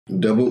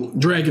Double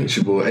Dragon. It's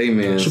your boy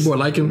AMENZ. It's your boy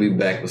Like Him. We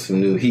back with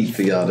some new heat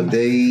for y'all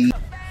today. You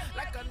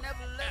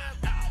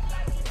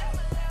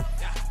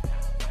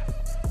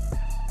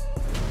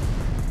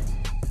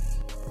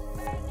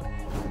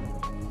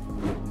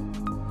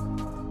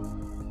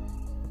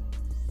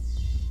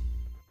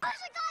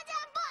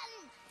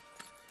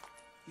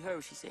heard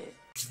what she said.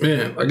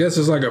 Man, I guess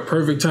it's like a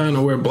perfect time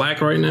to wear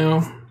black right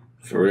now.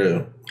 For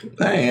real.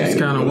 Dang, it's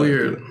kind of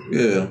weird.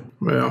 Yeah.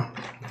 Yeah.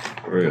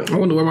 For real. I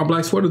wanted to wear my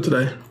black sweater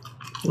today.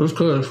 Just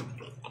cause.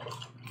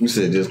 You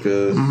said just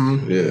cause?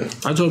 Yeah.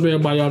 I told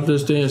everybody out there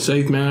staying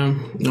safe, man.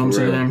 You know what I'm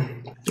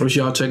saying? Wish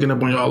y'all checking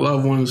up on y'all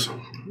loved ones.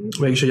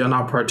 Make sure y'all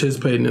not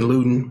participating in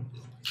looting.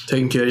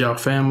 Taking care of y'all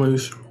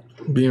families.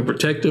 Being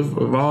protective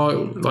of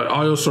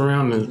all your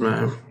surroundings,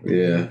 man.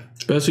 Yeah.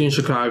 Especially in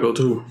Chicago,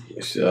 too.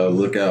 Y'all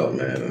look out,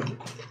 man.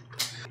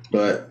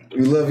 But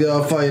we love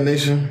y'all, Fire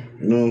Nation.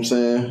 You know what I'm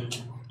saying?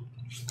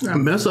 I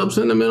mess up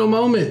sentimental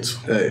moments.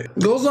 Hey.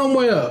 Go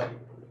somewhere.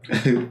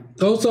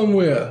 Go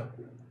somewhere.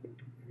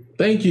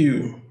 Thank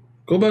you.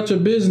 Go about your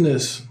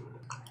business.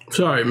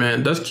 Sorry,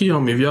 man. That's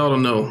Kiyomi, if y'all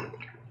don't know.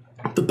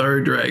 The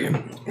third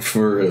dragon.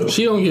 For real.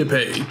 She don't get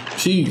paid.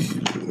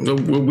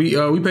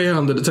 We pay her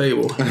under the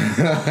table.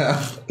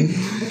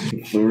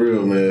 For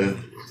real,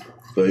 man.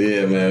 But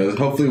yeah, man.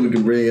 Hopefully we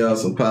can bring y'all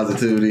some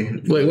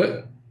positivity. Wait,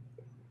 what?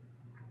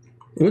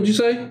 What'd you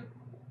say?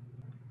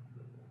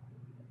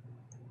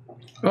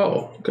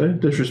 Oh, okay.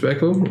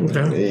 Disrespectful.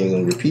 Okay. You ain't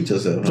gonna repeat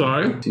yourself. Huh?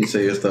 Sorry. You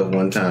say your stuff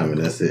one time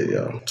and that's it,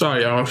 y'all.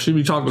 Sorry, y'all. She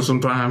be talking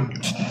sometime.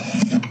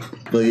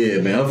 But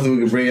yeah, man, hopefully we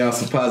can bring y'all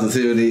some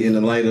positivity in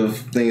the light of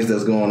things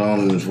that's going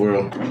on in this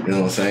world. You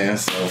know what I'm saying?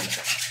 So,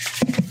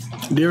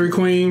 Dairy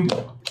Queen,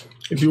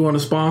 if you want to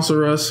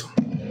sponsor us,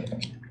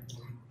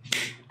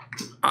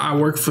 I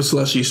work for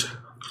slushies.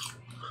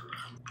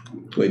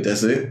 Wait,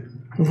 that's it?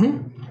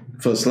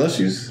 For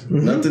slushies?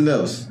 Nothing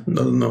else?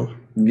 No.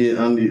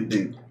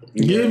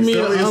 Give me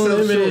an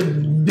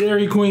unlimited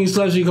Dairy Queen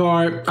slushie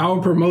card. I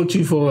will promote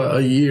you for a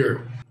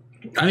year.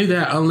 I need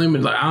that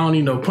unlimited. Like, I don't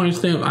need no punch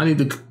stamp. I need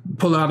to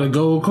pull out a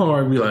gold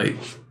card and be like,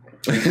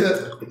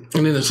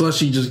 and then the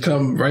slushie just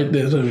come right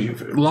there. So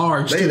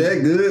large. They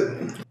that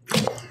good?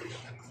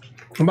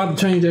 I'm about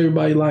to change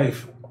everybody's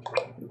life.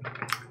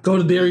 Go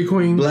to Dairy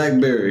Queen.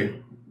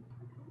 Blackberry.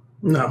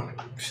 No.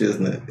 Shit's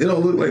not. It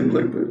don't look like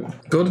blackberry.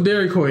 Go to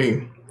Dairy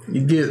Queen.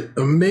 You get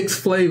a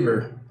mixed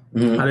flavor. I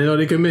didn't know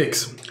they could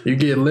mix. You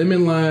get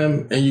lemon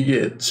lime and you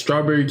get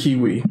strawberry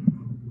kiwi.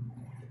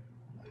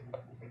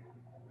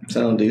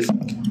 Sound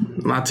decent.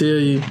 And I tell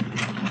you,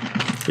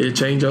 it'll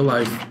change your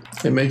life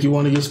and make you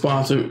want to get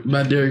sponsored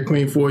by Dairy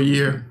Queen for a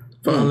year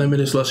for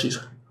unlimited slushies.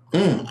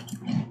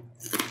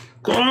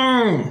 Come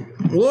on.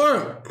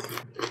 What?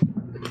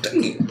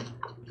 Dang it.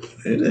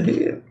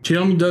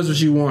 Kiyomi does what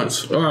she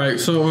wants. All right,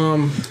 so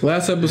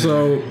last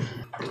episode,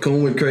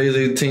 Coon went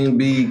crazy. Team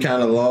B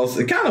kind of lost.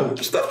 It kind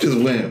of stuff just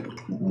went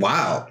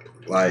wild.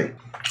 Like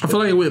I feel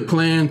like it went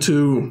planned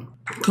to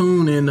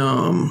Coon and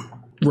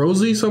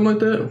Rosie, something like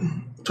that.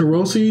 To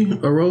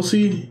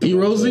Rosie, E.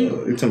 Rosie.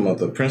 You talking about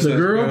the princess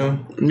girl?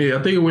 Yeah,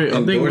 I think it went. And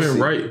I think Dorsey. it went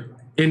right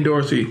in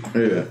Dorsey.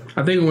 Yeah,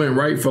 I think it went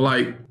right for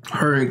like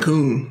her and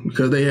Coon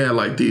because they had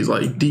like these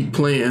like deep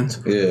plans.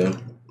 Yeah,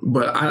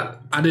 but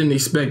I didn't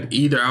expect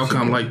either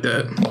outcome like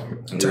that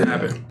to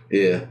happen.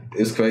 Yeah,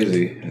 it's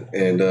crazy.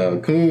 And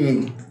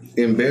Coon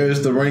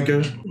embarrassed the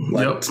ranker.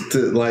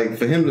 Like,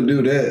 for him to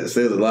do that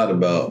says a lot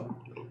about,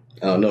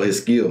 I don't know, his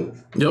skill.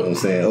 You know what I'm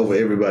saying? Over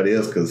everybody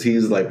else, because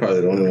he's like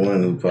probably the only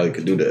one who probably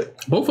could do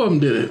that. Both of them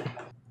did it.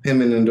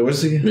 Him and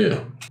Dorsey?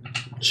 Yeah.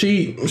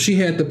 She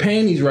had the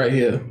panties right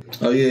here.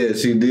 Oh yeah,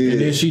 she did.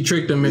 And then she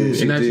tricked him and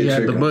actually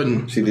had the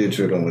button. She did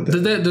trick him with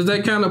that. Does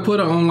that kind of put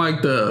her on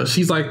like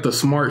she's like the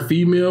smart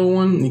female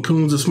one and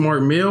Coon's the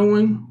smart male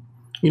one?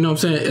 You know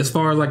what I'm saying? As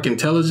far as like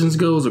intelligence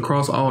goes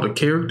across all the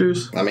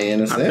characters. I mean,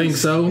 in a sense. I think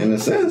so. In a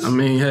sense. I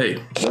mean, hey.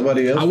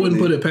 Nobody else. I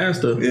wouldn't put it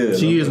past her. Yeah,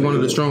 she is one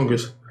of the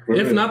strongest.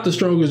 If not the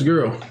strongest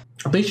girl.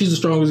 I think she's the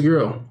strongest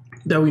girl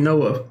that we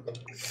know of.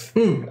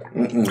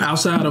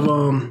 Outside of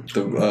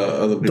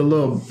other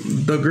people.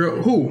 the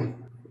girl who?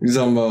 You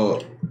talking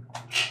about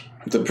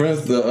the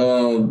prince, the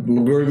girl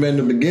we met in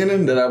the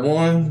beginning that I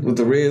won with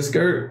the red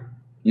skirt?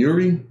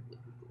 Yuri?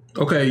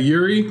 Okay,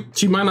 Yuri.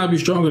 She might not be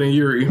stronger than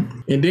Yuri.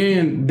 And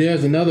then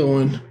there's another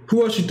one.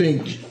 Who else you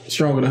think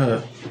stronger than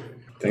her?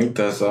 I think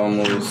that's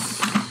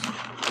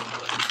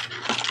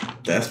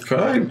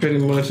probably pretty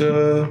much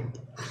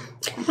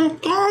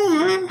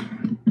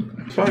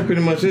probably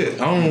pretty much it.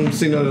 I don't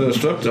see none of the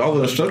instructors. All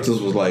the instructors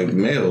was like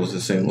males,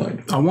 it seemed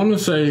like. I want to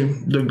say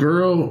the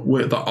girl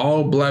with the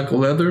all black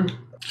leather,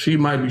 she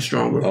might be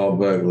stronger. All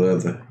black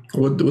leather.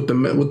 With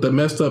the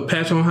messed up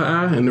patch on her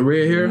eye and the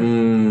red hair.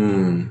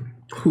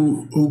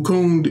 Who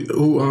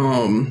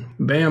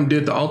Bam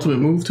did the ultimate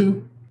move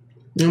to?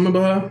 You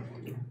remember her?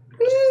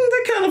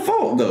 They kind of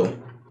fought though.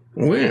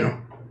 When?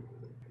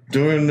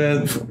 During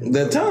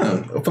that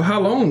time. For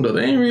how long though?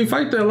 They ain't really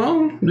fight that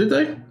long, did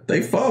they?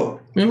 They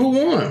fought. And who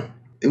won?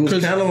 It was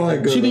kind of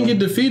like she didn't get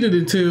defeated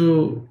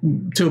until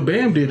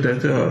Bam did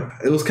that to her.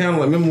 It was kind of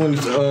like, remember when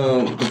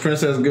the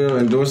princess girl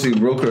and Dorsey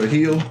broke her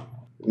heel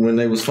when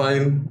they was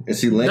fighting and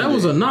she landed? That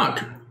was a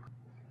knock.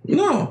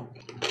 No,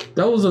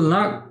 that was a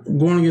knock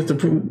going against the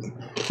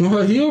when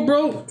her heel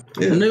broke.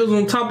 Yeah. And they was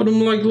on top of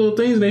them like little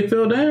things and they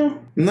fell down.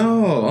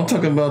 No, I'm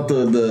talking about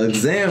the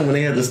exam when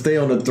they had to stay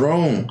on the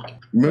throne.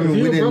 Remember,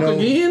 we didn't know.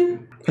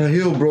 Again? Her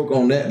heel broke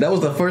on that. That was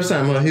the first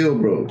time her heel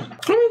broke. How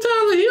many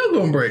times the heel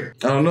gonna break?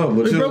 I don't know,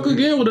 but it broke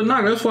again with a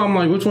knock. That's why I'm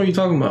like, which one are you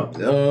talking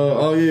about?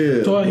 Oh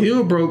yeah. So her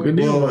heel broke and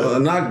then a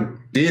knock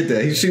did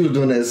that. She was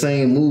doing that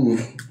same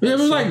move. Yeah, it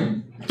was like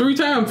 3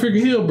 times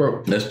freaking heel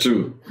broke. That's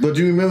true. But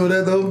you remember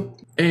that though?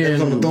 And it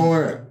was on the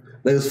thorn.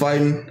 They was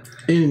fighting.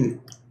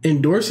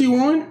 And Dorsey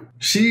won?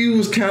 She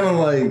was kind of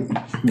like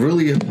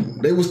really,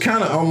 they was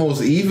kind of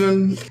almost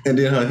even, and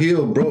then her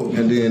heel broke,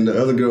 and then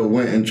the other girl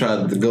went and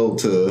tried to go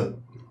to,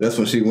 that's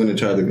when she went and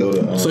tried to go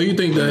to. So you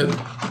think that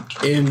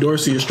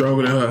Dorsey is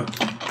stronger than her?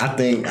 I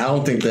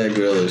don't think that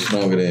girl is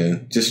stronger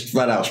than, just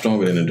flat out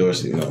stronger than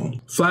Dorsey, no.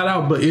 Flat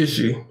out, but is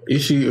she?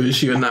 Is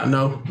she or not?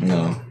 No?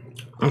 No.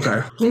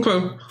 Okay.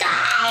 Yeah.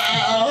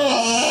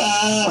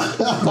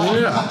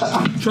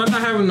 Try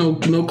not having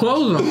no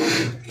clothes on.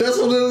 That's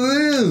what it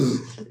is.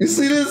 You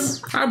see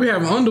this? I be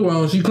having underwear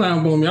on. She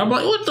climbed on me. I'm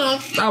like, what the?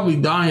 I'll be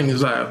dying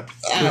inside.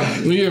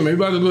 Yeah,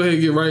 maybe I can go ahead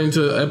and get right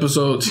into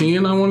episode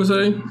 10, I want to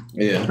say.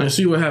 Yeah. And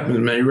see what happens,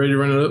 man. You ready to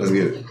run it up? Let's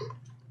get it.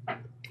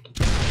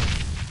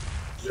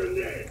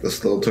 The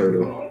slow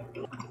turtle.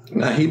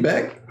 Now he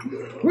back?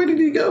 Where did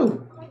he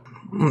go?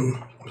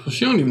 So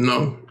she don't even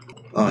know.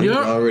 Oh, he's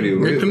already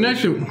with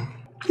connection.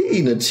 He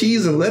eating a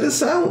cheese and lettuce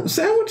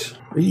sandwich?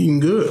 He eating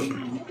good.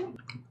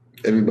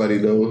 Everybody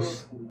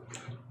knows.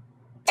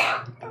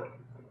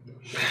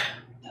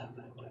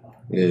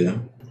 Yeah.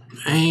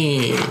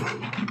 Dang.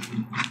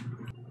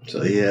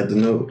 So he had to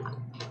know.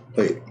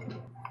 Wait.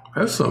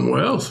 That's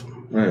somewhere else.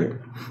 Right.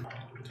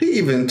 He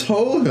even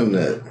told him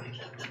that.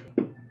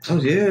 Oh,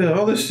 yeah.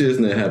 All this shit's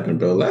not happened,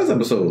 bro. Last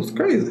episode was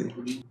crazy.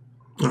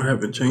 I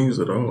haven't changed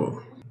at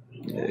all.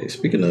 Hey,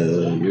 speaking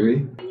of Yuri.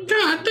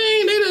 God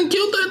dang, they done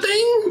killed that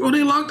thing? Or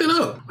they locked it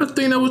up? That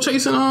thing that was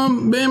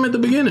chasing Bam at the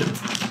beginning.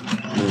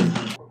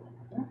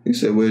 He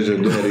said, where's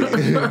your daddy?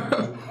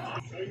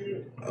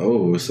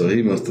 Oh, so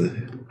he must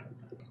have...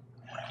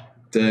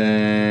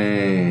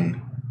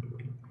 Dang.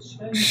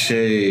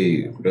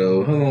 Shade,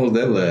 bro. How long was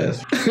that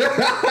last?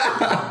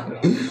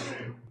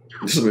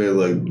 This man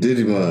like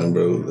Digimon,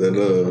 bro. That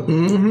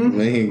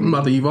man. I'm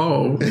about to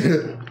evolve.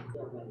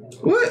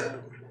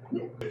 What?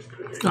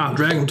 I'll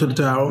drag him to the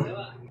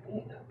tower.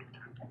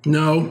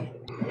 No.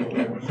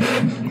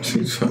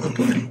 She's trying to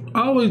play.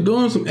 Always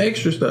doing some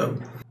extra stuff.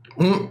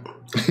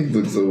 He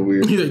looks so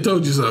weird. They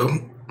told you so.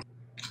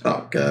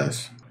 Oh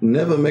gosh.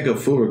 Never make a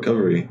full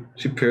recovery.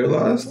 She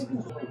paralyzed?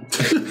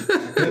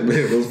 That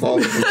man was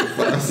falling for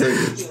 5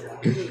 seconds.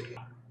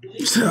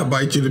 I'll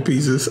bite you to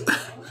pieces.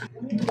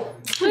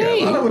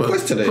 Hey, a lot of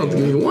requests today. Give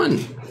me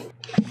one.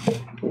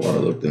 Water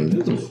looked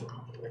invisible.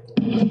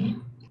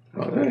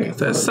 Oh, dang. Is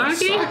that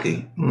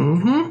sake?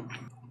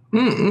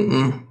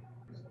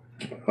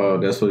 Oh,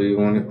 that's what you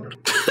wanted?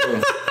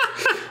 Oh.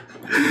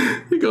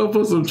 You gonna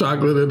put some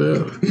chocolate in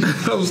there.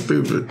 I'm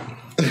stupid.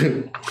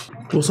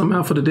 Pull something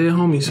out for the dead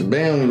homies.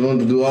 Bam was going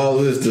to do all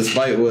this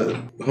despite what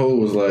Ho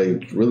was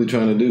like really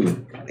trying to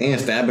do.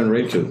 And stabbing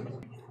Rachel.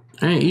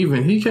 Ain't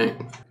even. He can't.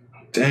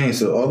 Dang,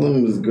 so all of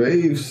them was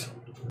graves.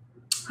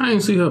 I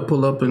ain't see her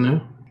pull up in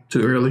there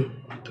too early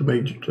to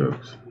make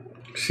jokes.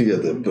 She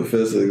got the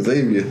Professor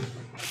Xavier.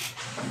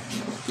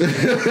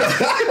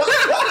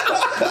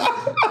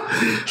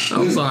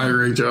 I'm sorry,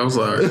 Rachel. I'm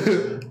sorry.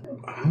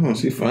 Oh,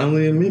 she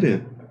finally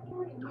admitted.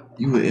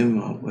 You were in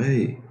my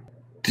way.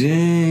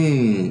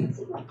 Dang.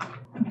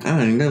 I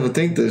didn't never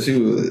think that she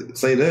would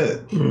say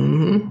that.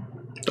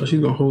 So she's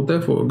gonna hold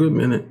that for a good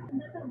minute.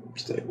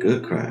 It's that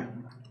good cry.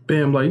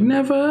 Bam, like,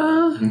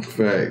 never.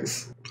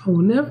 Facts. I will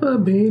never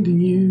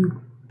abandon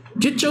you.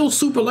 Get your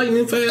super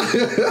lightning fast.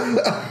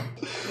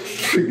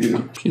 She's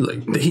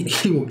like,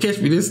 he won't catch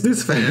me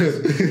this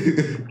fast.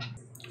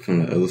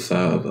 From the other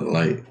side of the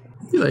light.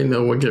 He's like,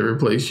 no one can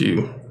replace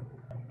you.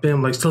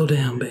 Bam, like, slow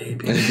down,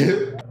 baby.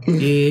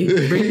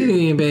 Yeah, bring it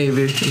in,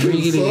 baby. Bring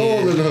it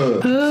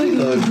in.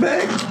 Hug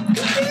back.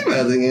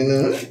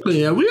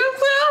 Yeah, we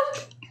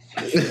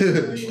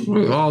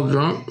we're all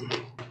drunk.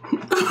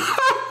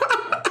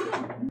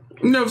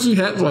 You never see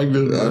hats like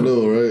this. I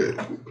know, right?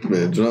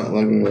 Man, drunk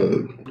like a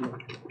mug.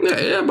 Yeah,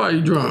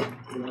 everybody drunk.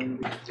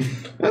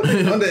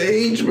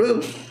 Underage,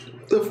 bro.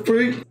 The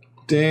freak.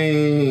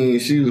 Dang,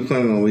 she was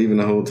planning on leaving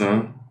the whole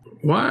time.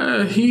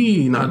 Why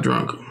he not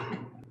drunk?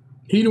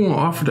 He the one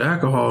offered the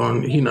alcohol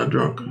and he not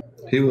drunk.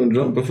 He wasn't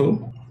drunk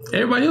before?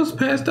 Everybody else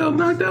passed out,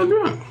 knocked out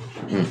drunk.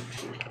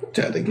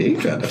 Tried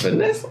to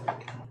finesse.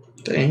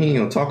 Dang, he ain't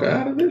gonna talk her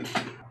out of it.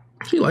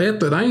 She like,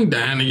 I ain't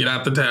dying to get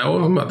out the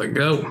tower. I'm about to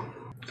go.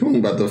 I'm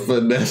about to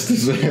finesse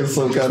this ass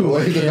some kind of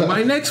way. And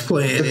my next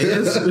plan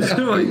is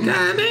like,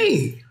 God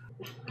dang.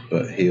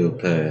 But he'll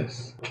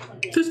pass.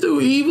 This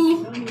dude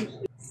evil.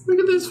 Look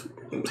at this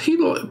He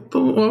what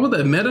was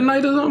that, Meta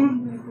Knight or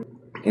something?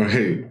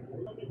 Right.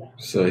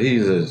 So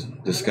he's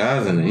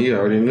disguising it. He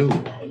already knew.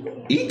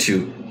 Eat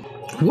you.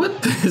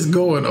 What is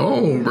going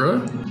on,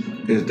 bro?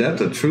 Is that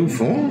the true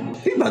form?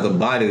 He about to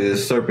body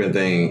this serpent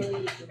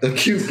thing. A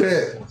cute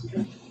pet.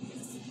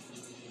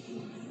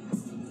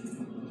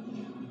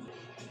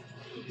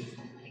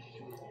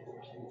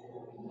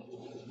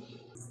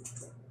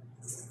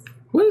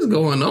 What is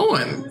going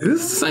on? Is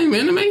this the same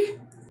enemy?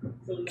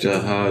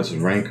 Jihad's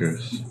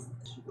rankers.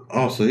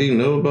 Oh, so he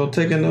know about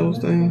taking those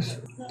things?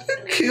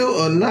 Kill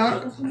or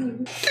knock?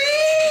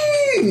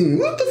 Dang!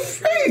 What the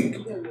freak?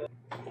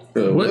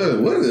 Bro, what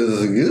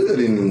is good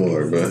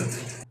anymore, bro?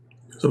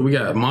 So we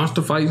got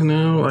monster fights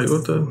now? Like,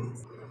 what the...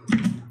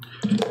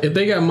 If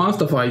they got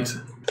monster fights...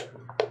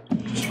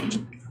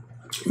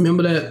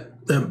 Remember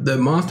that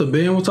monster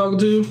Ben was talking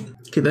to?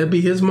 Could that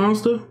be his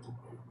monster?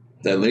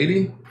 That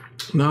lady?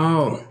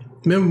 No.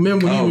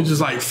 Remember when he was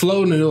just like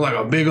floating and it was like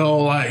a big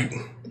old like...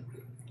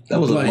 That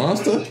was like, a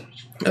monster?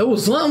 It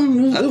was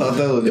something. I thought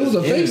that was... It was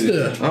a face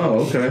there.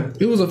 Oh, okay.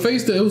 It was a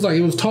face there. It was like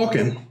it was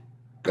talking.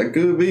 That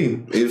could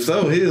be. If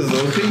so, his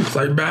OT. It's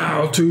like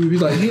bow to.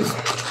 He's like his.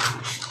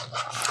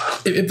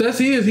 If that's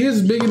his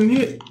is bigger than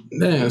his.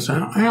 Damn, so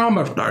how am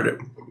I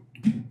started?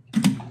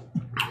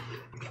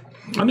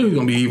 I knew he was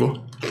gonna be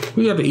evil.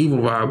 We got the evil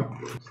vibe.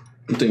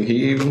 You think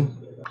he evil?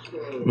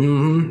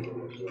 Mm-hmm.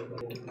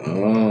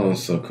 Oh,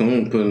 so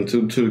Coon putting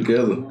two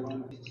together.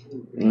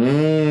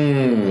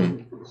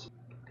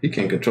 He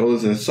can control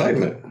his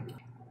excitement.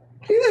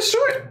 He that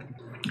short.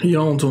 He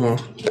on to him.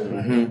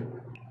 Mm-hmm.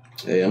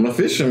 Hey, I'm a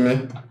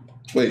fisherman.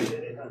 Wait,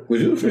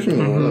 was you a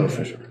fisherman or was I a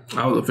fisherman?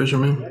 I was a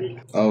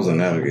fisherman. I was a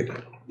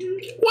navigator.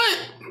 What?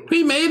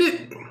 He made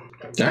it?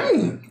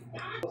 Dang.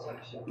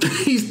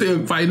 He's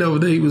still fighting over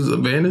that he was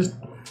abandoned.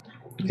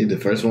 He the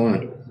first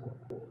one.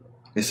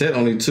 They said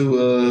only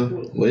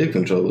 2 wave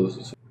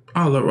controllers.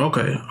 Oh,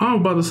 okay. I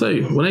was about to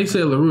say, when they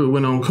said LaRue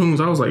went on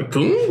Coons, I was like,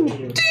 Coon?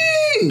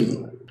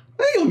 Dang!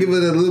 I ain't gonna give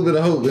it a little bit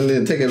of hope and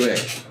then take it back.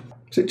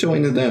 Sit your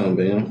anus down,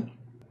 man.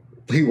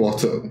 He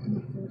walked up.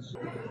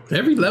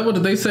 Every level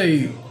that they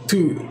say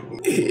to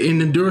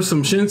endure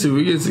some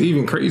Shinsu, it gets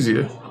even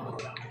crazier.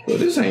 Well,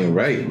 this ain't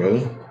right,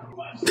 bro.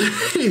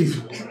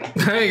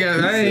 I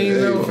ain't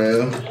know.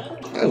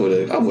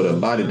 I would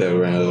have bodied that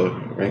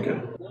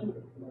ranker.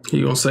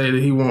 He gonna say that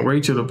he want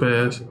Rachel to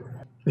pass.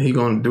 And he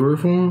gonna do it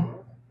for him?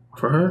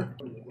 For her?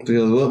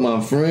 Because what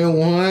my friend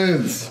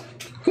wants.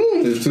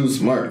 Coon is too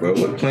smart, bro.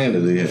 What plan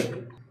does he have?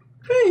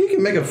 Hey, he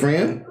can make a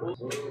friend.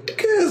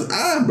 Because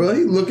bro,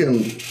 he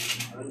looking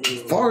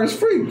far as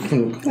free.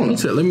 Come on. He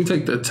said, let me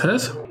take the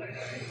test.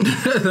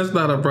 That's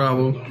not a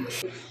problem.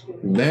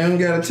 Bam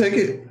gotta take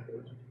it.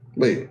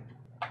 Wait,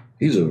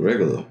 he's a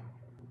regular.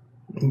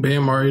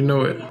 Bam already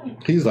know it.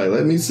 He's like,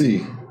 let me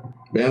see.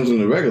 Bam's in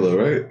the regular,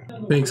 right?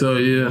 Think so,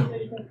 yeah.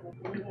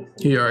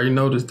 He already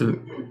noticed it.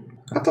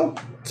 I thought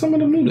some of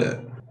them knew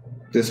that.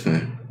 This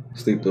man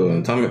sleep through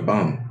an atomic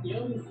bomb.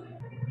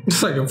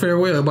 It's like a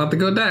farewell, about to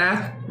go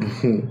die.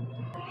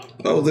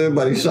 Why was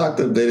everybody shocked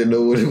if they didn't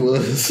know what it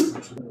was?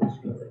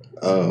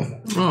 Oh.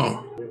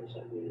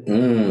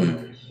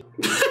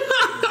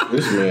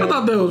 This man. I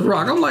thought that was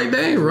rock. I'm like,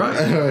 that ain't rock.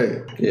 All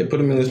right. Yeah, put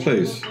him in his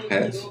place.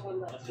 Hats.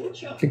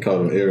 He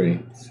called them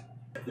earrings.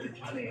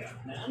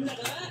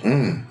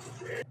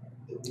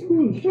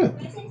 What?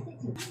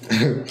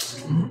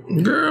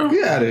 Girl.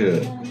 Get out of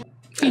here.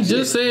 He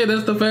just said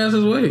that's the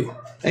fastest way.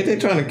 Ain't they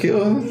trying to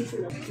kill her?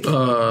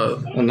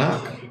 A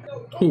knock.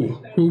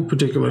 Who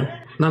particularly?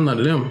 None of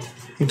them.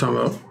 You talking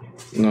about?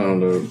 No,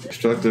 the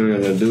instructor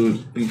and the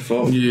dude he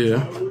fought.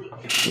 Yeah.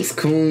 Was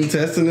Coon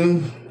testing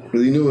him?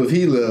 Because he knew if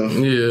he left.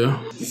 Yeah.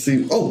 To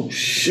see, oh,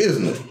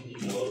 shiznit.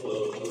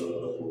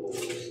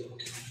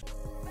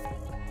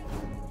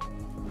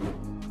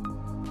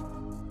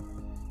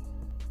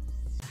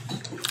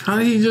 How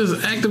did he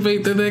just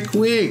activate that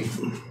quick?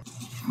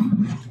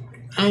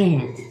 I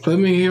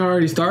mean, he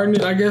already starting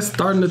it, I guess,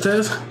 starting the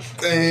test.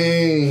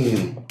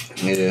 Dang.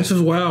 Yeah. This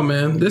is wild,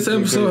 man. This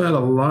episode had a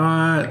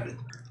lot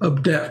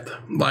of depth.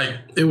 Like,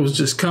 it was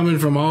just coming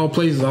from all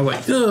places. I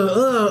was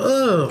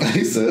like,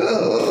 He said,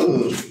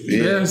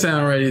 Yeah. That doesn't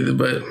sound right either,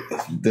 but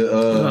you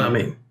know what I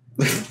mean.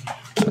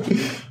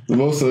 The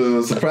most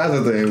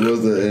surprising thing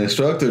was the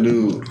instructor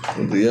dude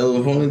with the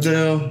yellow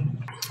ponytail.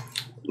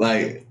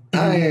 Like,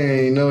 I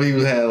ain't know he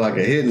had like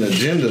a hidden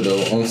agenda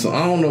though.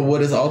 I don't know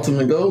what his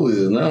ultimate goal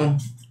is now.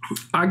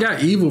 I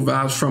got evil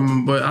vibes from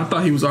him, but I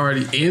thought he was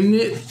already in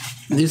it.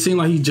 It seemed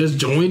like he just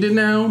joined it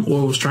now,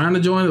 or was trying to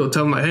join it, or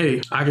tell him like,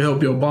 "Hey, I can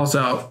help your boss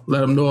out.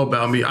 Let him know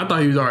about me." I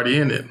thought he was already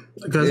in it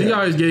because he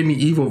always gave me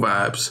evil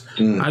vibes.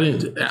 I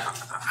didn't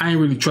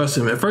really trust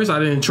him at first. I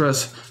didn't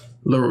trust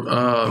Lero.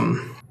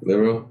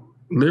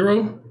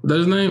 That's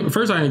his name. At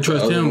first, I didn't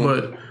trust him,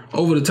 but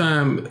over the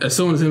time, as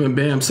soon as him and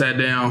Bam sat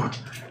down,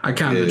 I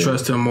kind of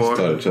trust him more.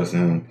 Started trusting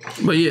him.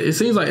 But yeah, it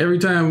seems like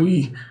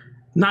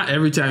not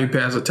every time we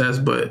pass a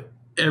test, but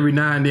every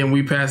now and then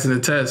we pass in the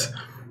test,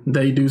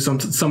 they do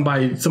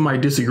somebody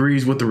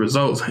disagrees with the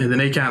results, and then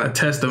they kind of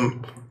test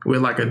them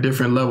with like a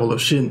different level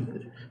of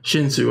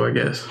Shinsu, I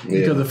guess.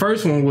 Because the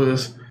first one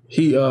was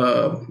he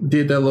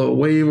did that little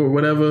wave or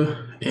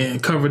whatever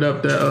and covered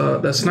up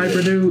that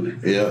sniper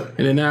dude. Yeah.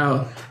 And then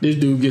now this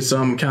dude gets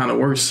something kind of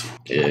worse.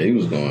 Yeah, he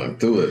was going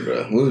through it,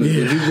 bro. Have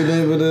you been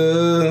able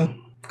to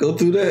go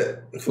through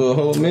that for a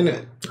whole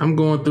minute? I'm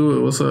going through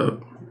it. What's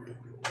up?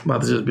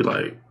 About to just be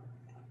like,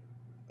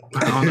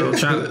 I don't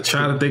know,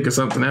 try to think of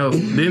something else.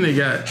 Then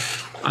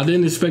I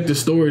didn't expect the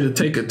story to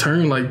take a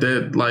turn like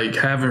that, like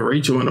having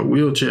Rachel in a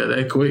wheelchair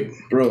that quick.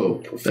 Bro,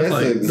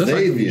 Professor that's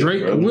Xavier, like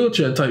Drake bro.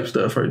 Wheelchair type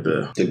stuff right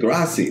there.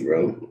 Degrassi,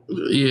 bro.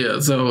 Yeah,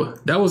 so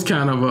that was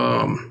kind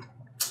of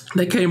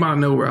they came out of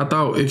nowhere. I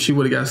thought if she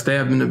would have got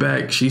stabbed in the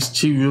back, she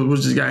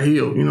was just got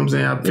healed. You know what I'm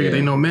saying? I figured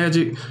they know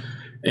magic.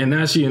 And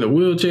now she in a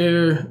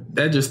wheelchair.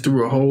 That just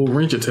threw a whole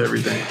wrench into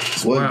everything.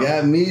 What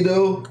got me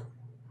though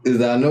is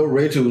that I know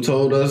Rachel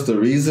told us the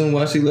reason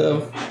why she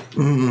left.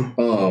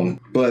 Mm-hmm.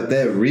 But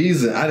that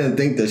reason, I didn't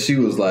think that she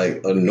was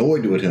like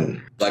annoyed with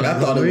him. Like I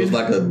thought it was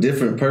like a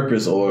different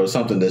purpose or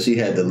something that she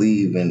had to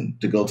leave and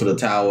to go to the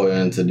tower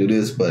and to do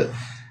this. But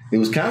it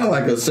was kind of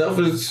like a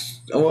selfish.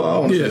 Well, I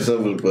don't want to say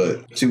selfish,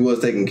 but she was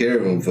taking care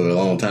of him for a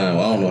long time.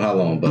 I don't know how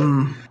long, but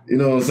you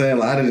know what I'm saying?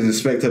 Like, I didn't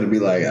expect her to be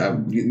like,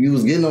 you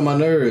was getting on my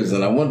nerves,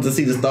 and I wanted to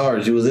see the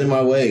stars. You was in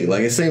my way.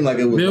 Like, it seemed like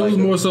it was. It was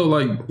more so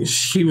like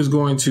she was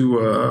going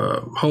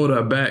to hold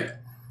her back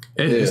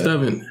and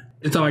stuff.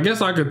 And so I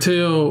guess I could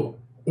tell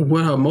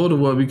what her motive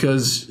was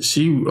because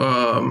she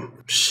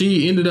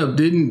ended up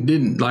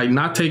didn't like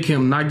not take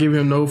him, not give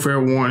him no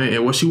fair warning,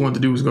 and what she wanted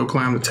to do was go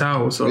climb the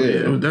tower. So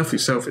it was definitely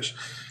selfish.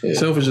 Yeah.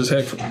 Selfish as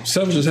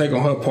heck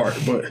on her part.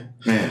 But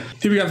man,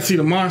 here we got to see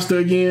the monster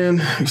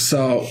again. We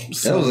saw that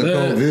was a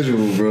cool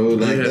visual, bro.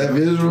 Like that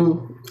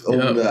visual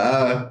over the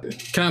eye.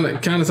 Kind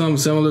of something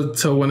similar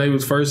to when they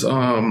was first,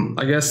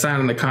 I guess,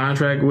 signing the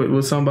contract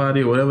with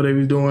somebody or whatever they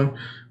was doing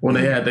when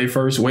they had their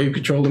first wave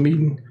controller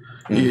meeting.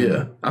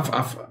 Yeah, I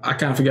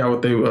kind of forgot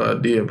what they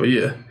did, but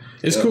yeah.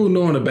 It's cool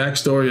knowing the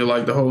backstory of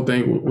like the whole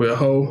thing with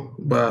Ho,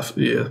 but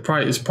yeah,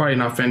 it's probably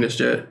not finished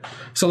yet.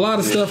 It's a lot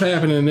of stuff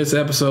happening in this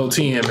episode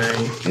 10,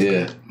 man.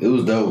 Yeah, it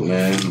was dope,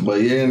 man.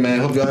 But yeah, man,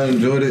 hope y'all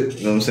enjoyed it.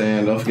 You know what I'm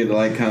saying? Don't forget to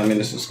like, comment,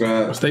 and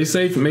subscribe. Stay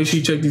safe and make sure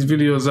you check these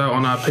videos out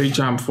on our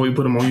Patreon before you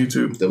put them on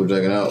YouTube. Double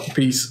checking out.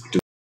 Peace.